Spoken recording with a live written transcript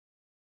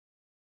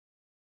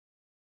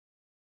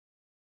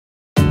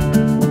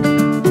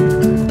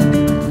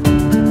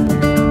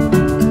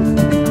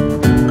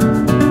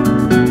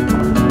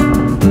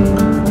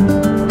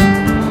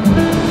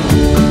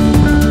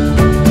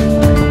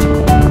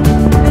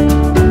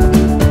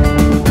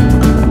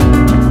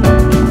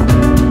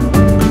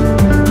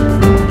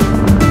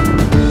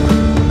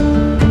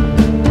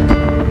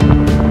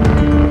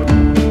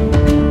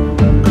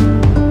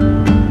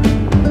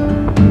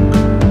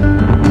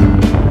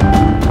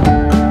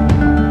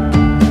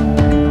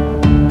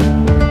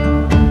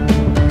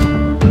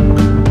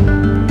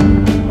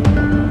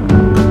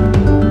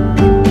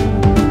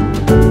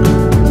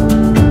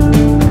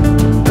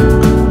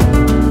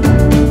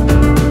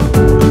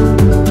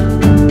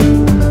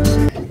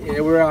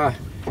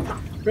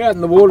We're out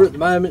in the water at the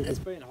moment. It's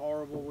been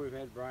horrible. We've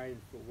had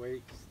rain for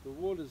weeks. The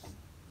water's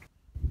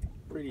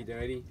pretty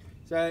dirty.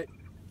 So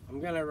I'm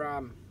going to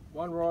run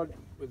one rod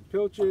with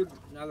pilchard,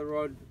 another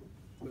rod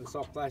with a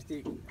soft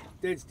plastic,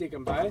 dead stick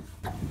on both.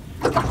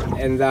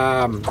 And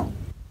I'm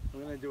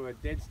going to do a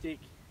dead stick,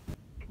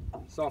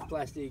 soft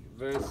plastic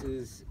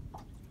versus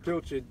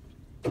pilchard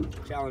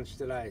challenge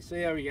today.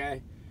 See how we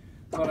go.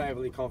 Not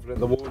overly confident.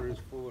 The water is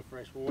full of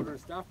fresh water and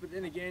stuff, but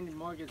then again you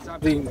might get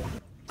something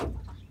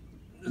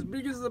as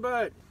big as the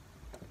boat.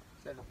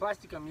 So the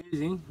plastic I'm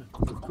using,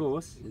 of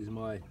course, is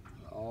my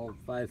old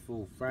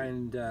faithful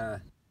friend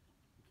curly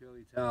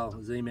tail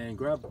Z-Man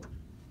grub.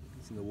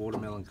 It's in the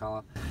watermelon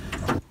colour.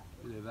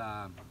 Bit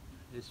of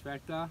S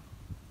factor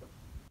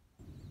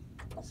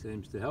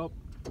seems to help.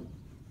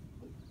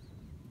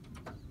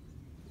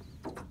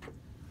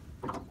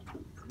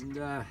 And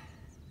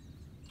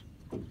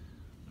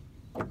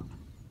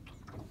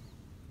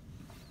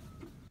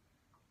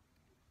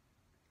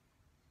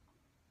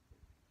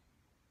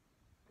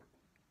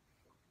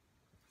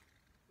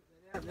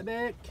out the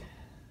back,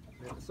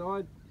 out the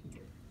side,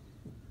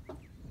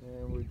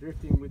 and we're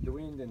drifting with the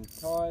wind and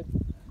tide,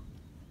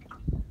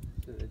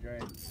 so the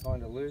drag's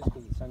kind of loose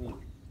because it's only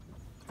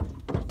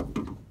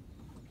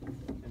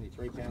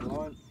 3-pound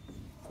line.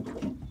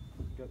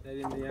 Got that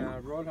in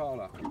the rod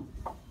holder, so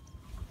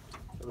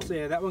we'll see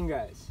how that one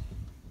goes.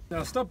 So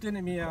I stopped in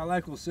at my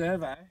local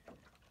survey,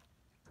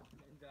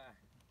 and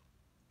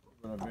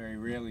what I very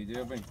rarely do.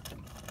 I've been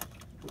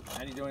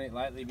only doing it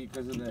lately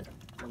because of the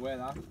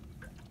weather.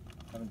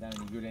 Haven't done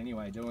any good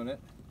anyway doing it.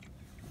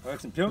 I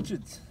got some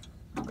pilchards.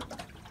 So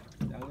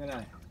I'm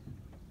gonna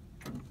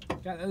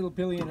cut that little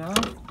pilly in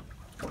half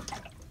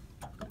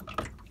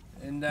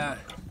and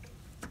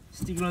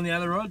stick it on the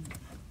other rod.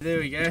 There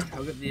we go.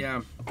 I've got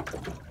the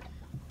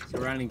it's a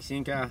running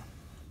sinker.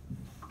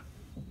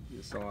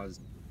 The size,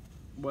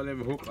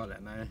 whatever hook, I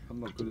don't know. I'm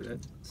not good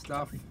at that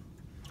stuff.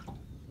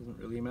 Doesn't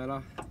really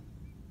matter.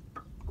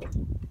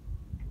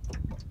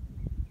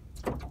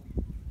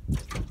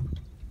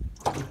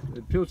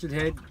 The pilchard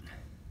head,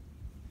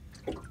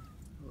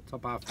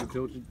 top half of the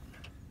pilchard,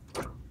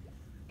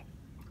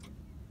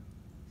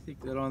 stick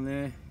that on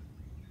there,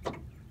 a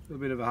little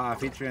bit of a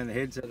half hitch around the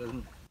head so it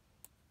doesn't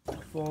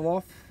fall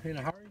off in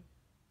a hurry,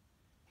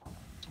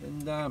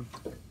 and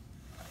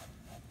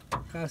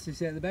cast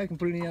this out the back and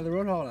put it in the other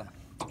rod holder,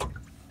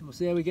 and we'll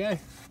see how we go.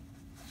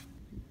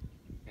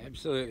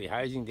 Absolutely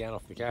hosing down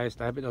off the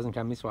coast. I hope it doesn't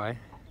come this way.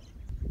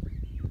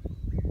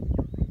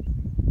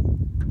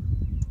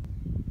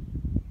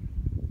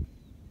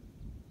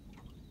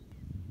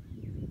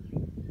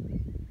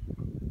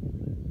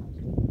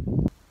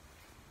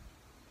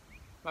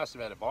 Must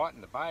have had a bite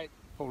in the bait,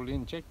 pulled it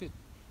in, checked it,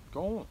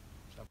 gone.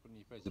 So I put a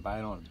new piece of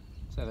bait on.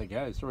 So there you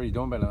go, it's already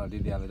doing better than I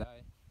did the other day.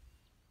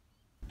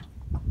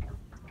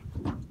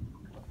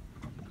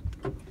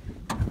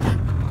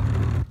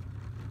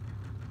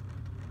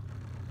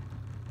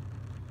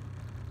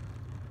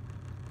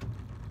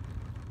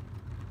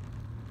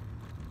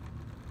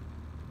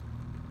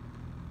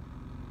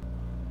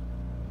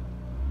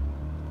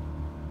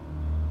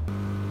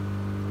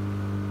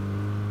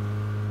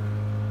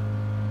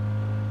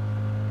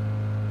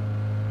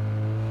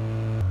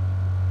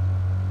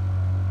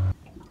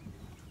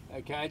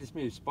 Okay, just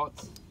moved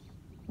spots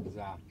because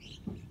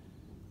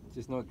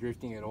just not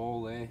drifting at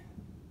all there.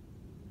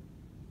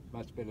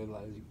 Much better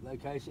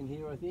location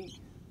here, I think.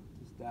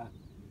 Just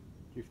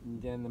drifting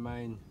down the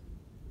main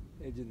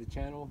edge of the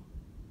channel.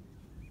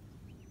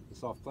 The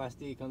soft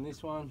plastic on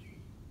this one.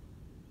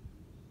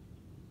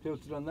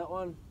 Pilchard on that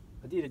one.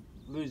 I did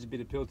lose a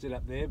bit of pilchard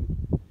up there,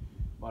 but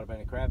might have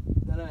been a crab.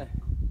 Don't know.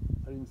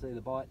 I didn't see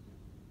the bite.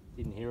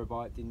 Didn't hear a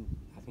bite.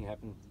 Nothing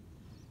happened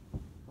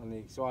on the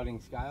exciting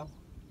scale.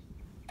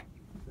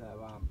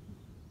 So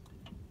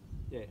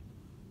yeah,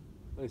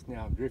 at least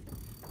now I'm drifting.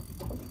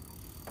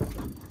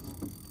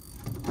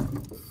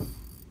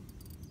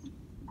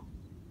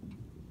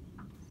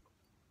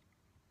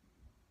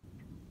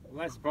 Well,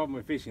 that's the problem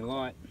with fishing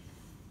light.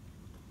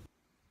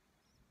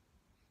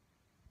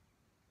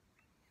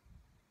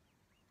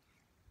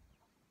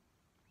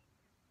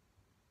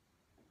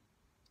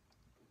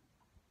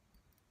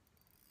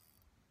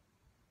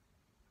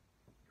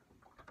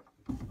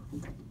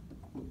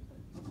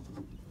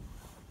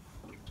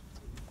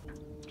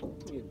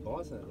 Get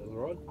bites in that little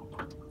rod.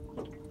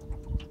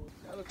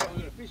 That looks like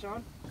we've got a fish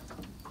on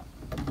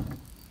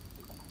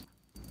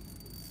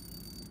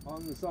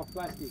the soft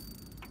plastic.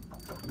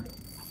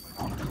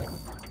 I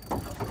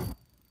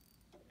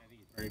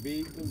think it's very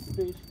big, it's a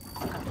fish.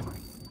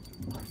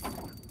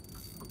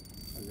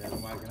 It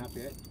hasn't woken up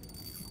yet.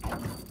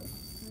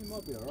 It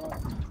might be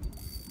alright.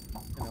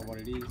 Don't know what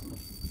it is.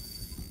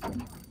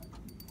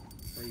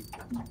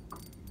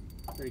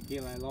 3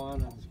 kilo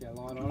line, I'll just go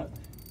light on it.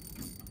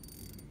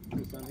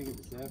 Put something at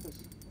the surface.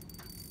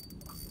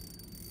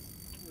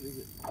 What is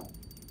it? Oh,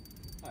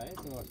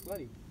 that's a nice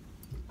bloody.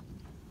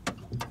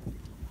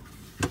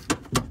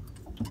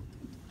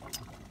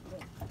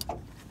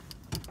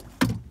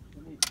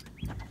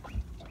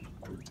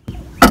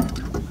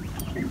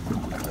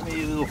 Let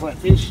me little flat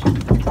fish.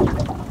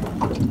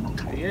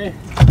 There you go.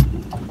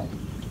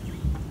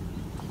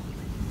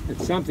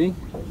 That's something.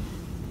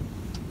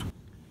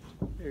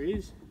 There he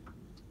is.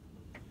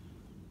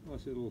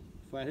 Nice little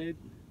flathead.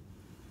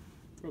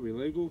 Probably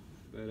legal,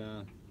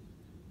 but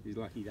his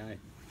lucky day.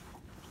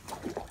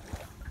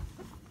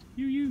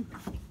 You.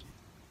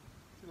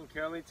 Little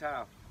curly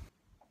tail.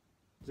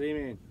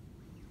 Z-man.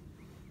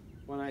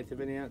 1/8 of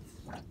an ounce.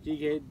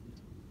 Jig head.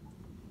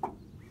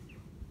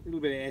 Little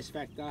bit of S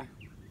factor.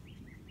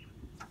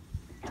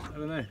 I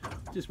don't know.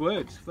 Just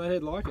works.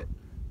 Flathead like it.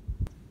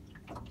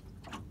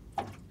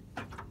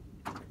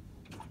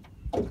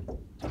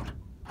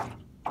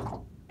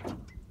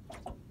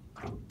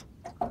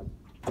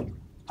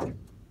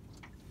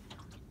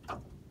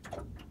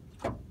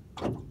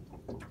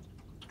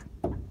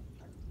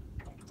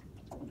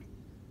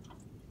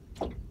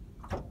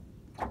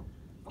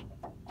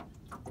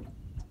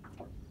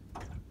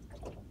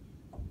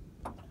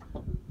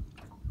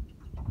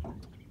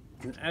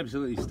 It's an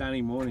absolutely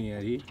stunning morning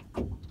out here.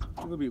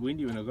 A little bit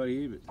windy when I got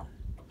here,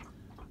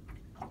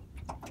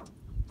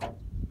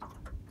 but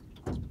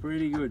it's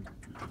pretty good.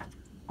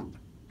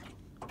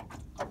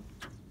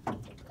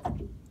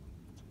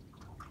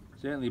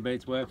 Certainly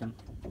beats working.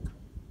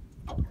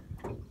 Although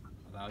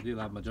I do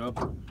love my job.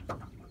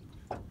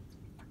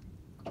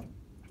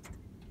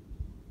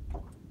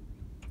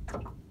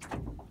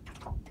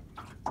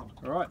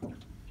 Alright,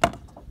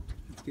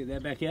 let's get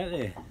that back out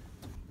there.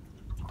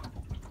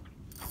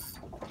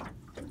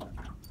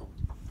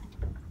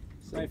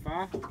 So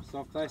far,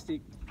 soft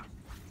plastic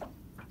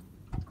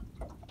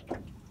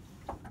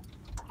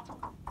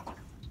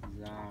is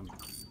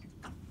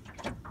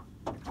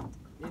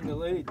in the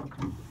lead.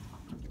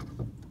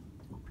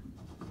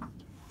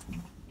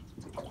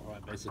 I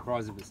won't be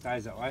surprised if it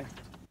stays that way.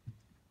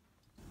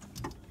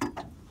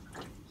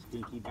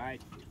 Stinky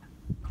bait,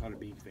 not a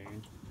big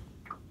fan.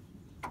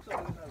 So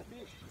another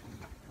fish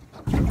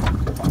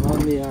on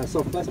the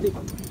soft plastic.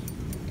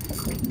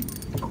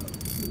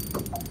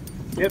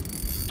 Yep.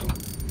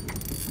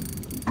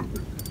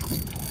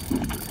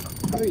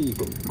 Only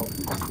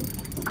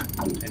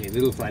a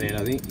little flathead,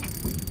 I think.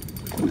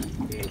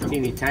 Yeah,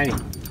 teeny tiny.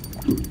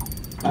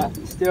 But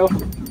still,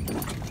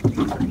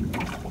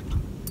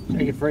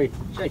 shake it free.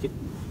 Shake it.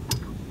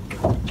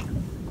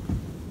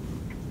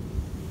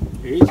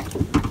 There he is.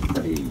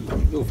 Hey,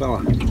 little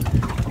fella.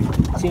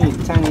 Teeny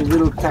tiny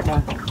little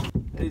tucker.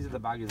 These are the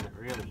buggers that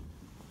really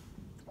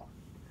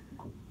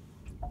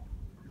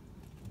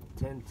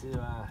tend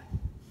to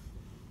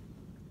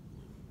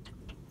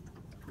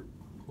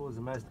cause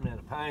the most amount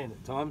of pain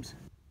at times.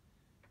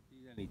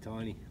 He's only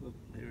tiny. Look,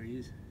 there he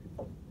is.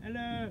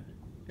 Hello!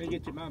 Go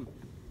get your mum.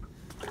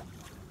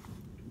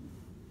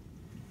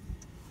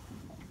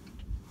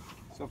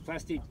 Soft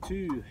plastic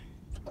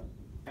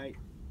 2.8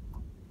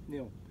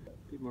 nil.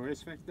 Bit more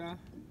S factor.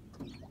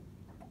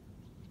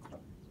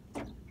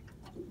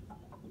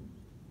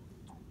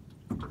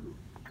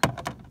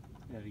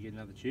 Now to get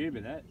another tube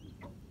of that.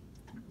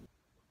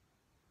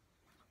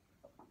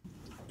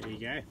 There you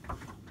go.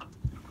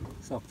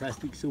 Soft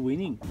plastics are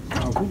winning.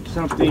 I'll hook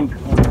something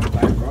on the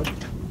bait rod.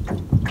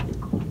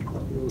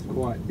 It was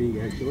quite big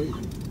actually.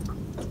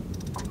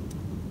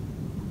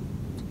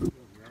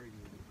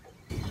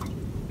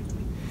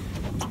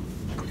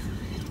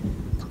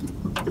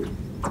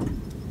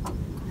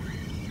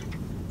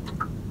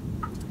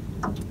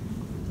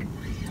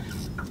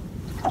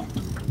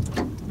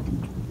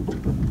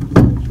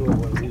 Not sure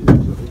what it is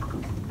actually.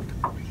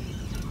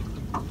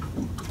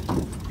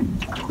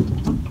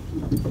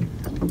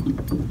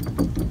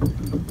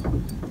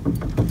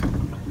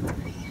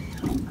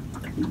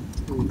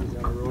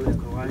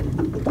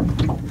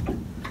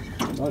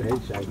 Not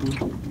head shaking.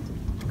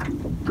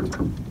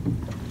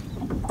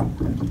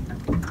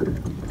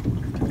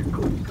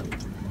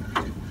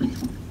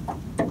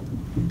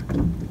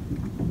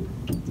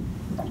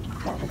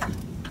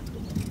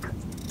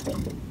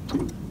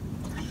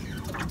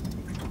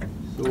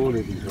 Sort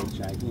of is head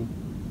shaking.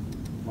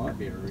 Might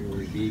be a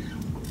really big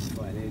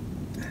flathead.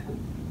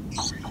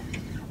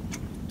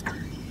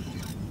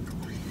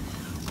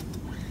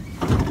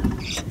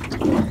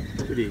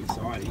 Pretty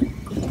exciting.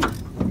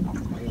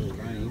 Really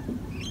running.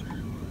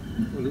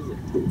 What is it?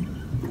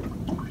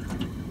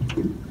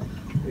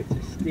 It's a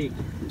stick.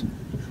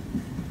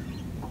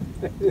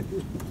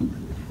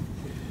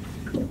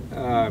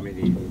 Oh, I'm an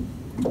idiot.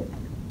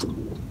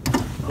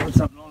 Got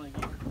something on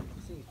again.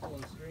 This thing's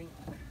pulling string.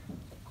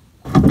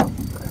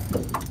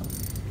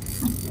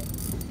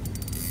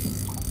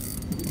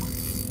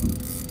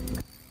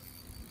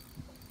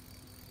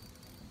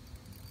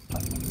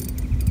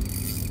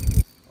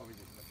 Probably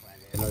just a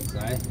flathead, I'd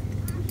say.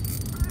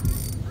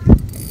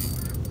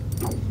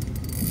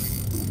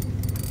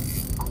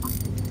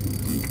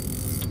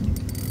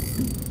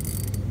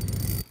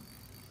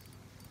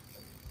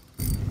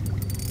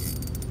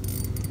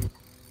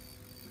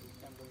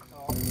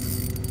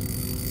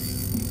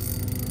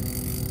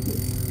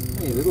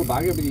 A little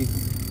bugger, but he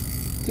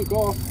took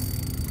off.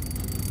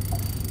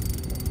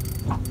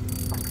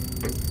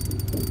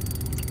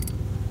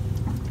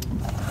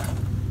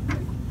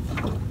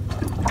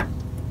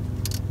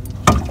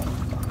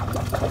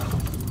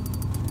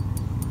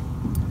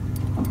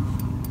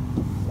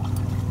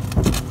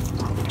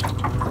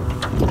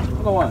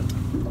 Another one.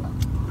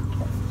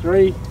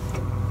 3-0.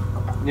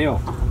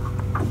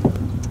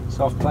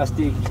 Soft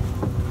plastic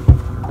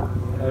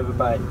over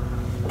bait.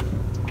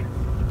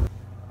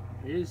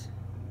 Here it is. This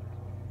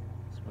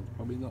one's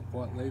probably not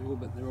quite legal,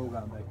 but they're all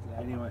going back to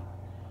that anyway.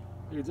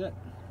 Here's that.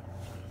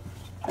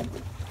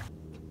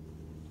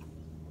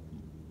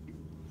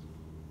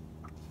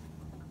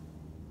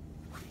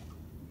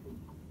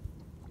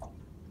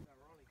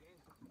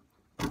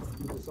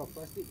 Soft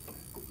plastic.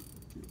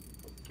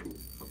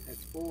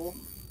 That's 4.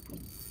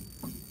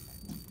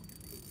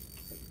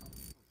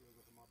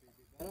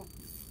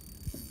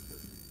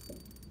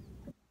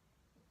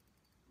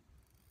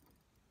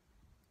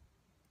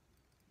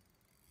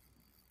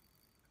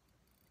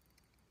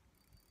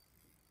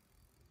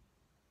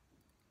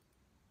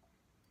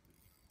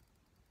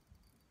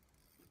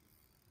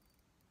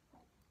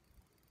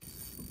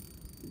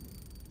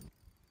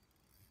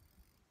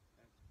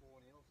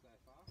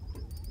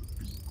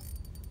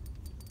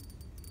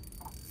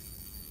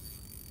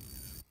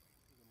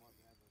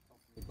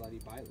 Bloody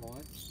bait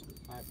line.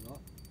 I hope not.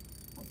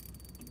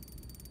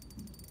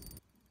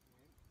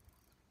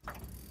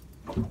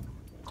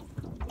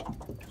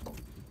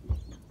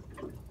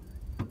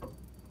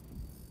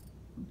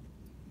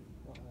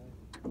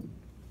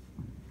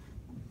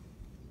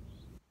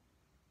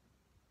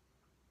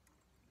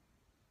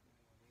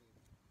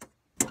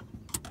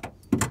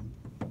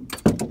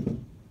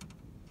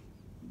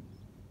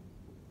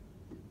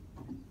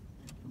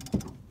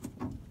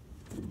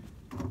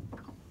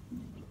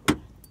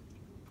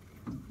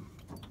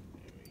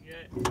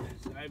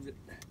 Saved it.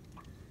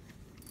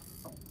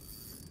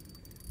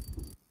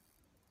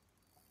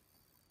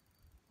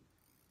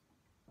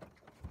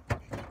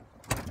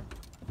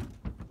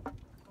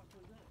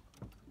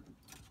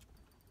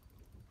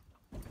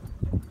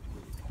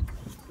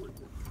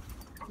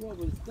 What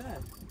was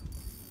that?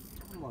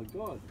 Oh my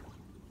god.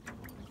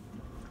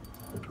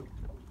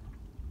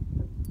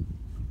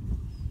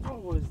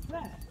 What was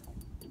that?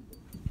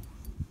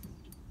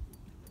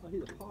 I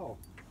hit a pole.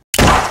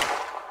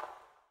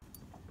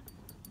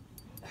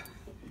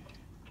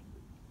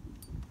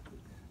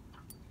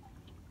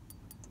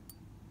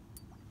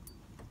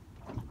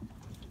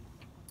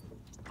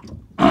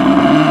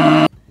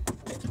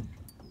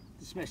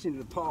 Smashed into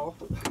the pole.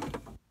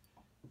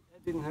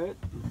 That didn't hurt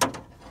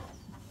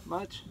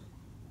much.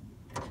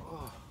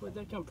 Oh, where'd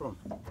that come from?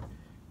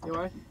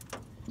 Anyway,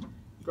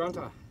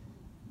 grunter.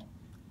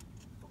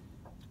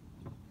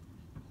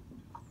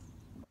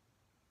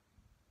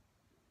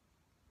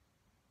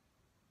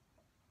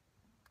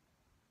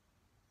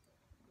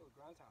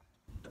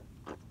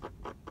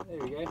 There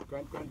we go.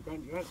 Grunt, grunt,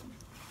 grunt, grunt.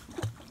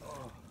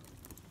 Oh,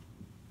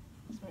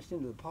 smashed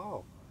into the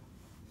pole.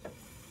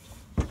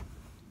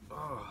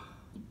 Oh.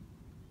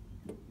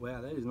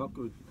 Wow, that is not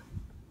good. I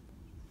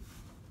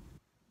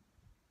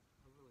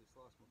really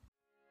sliced my...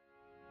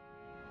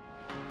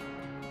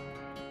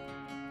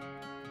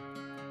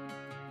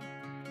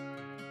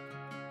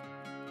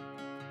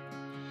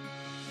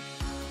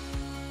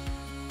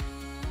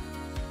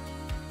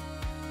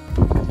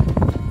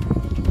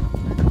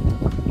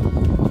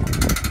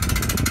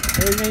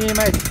 There's me here,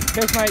 mate.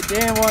 Best mate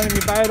Dan winding me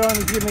bait on.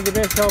 He's given me the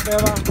best help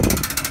ever.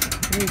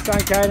 He's done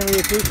Caden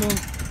with fishing.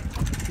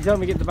 He's helped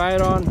me get the bait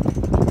on.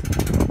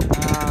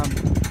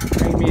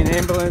 Bring me an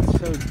ambulance,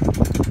 so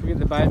we get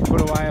the bait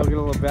put away, I'll get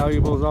all the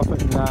valuables off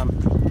it, and the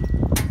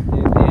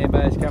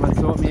ambos come and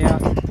sort me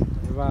out. I've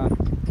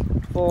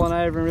fallen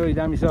over and really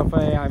done myself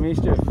a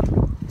mischief.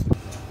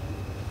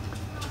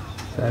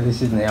 So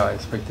this isn't how I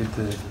expected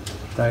the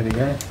day to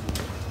go.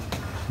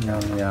 You know,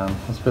 in the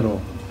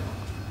hospital,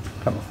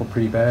 cut my foot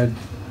pretty bad.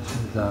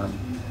 I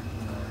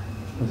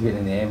was getting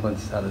in the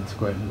ambulance, started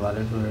squirting blood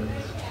everywhere. It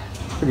was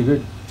pretty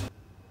good.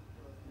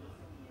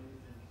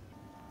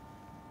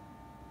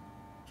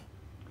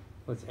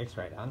 Well, it's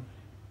x-ray done.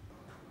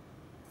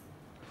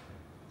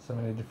 So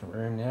I'm in a different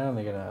room now and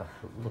they're going to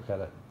look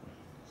at it,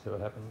 see what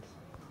happens.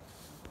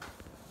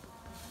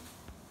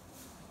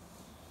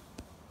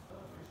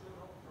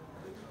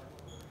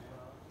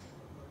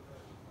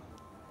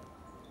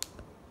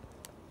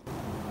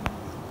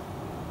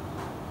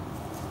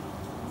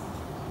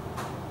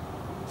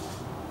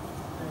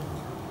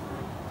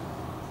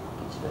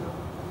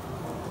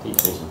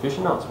 Teach me some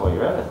fishing knots while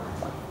you're at it.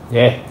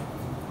 Yeah.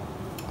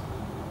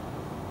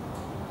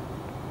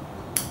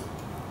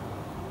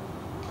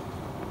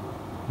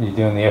 You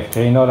doing the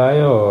FG knot, are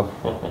you? Or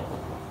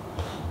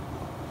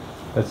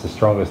that's the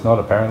strongest knot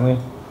apparently.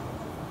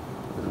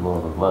 It's more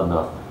of a blood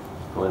knot.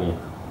 Plenty.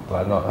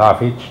 Blood knot, half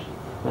hitch.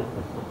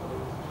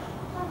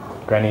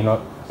 Granny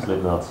knot.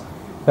 Slip knots.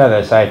 No,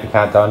 they say if you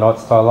can't tie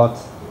knots, tie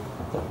lots.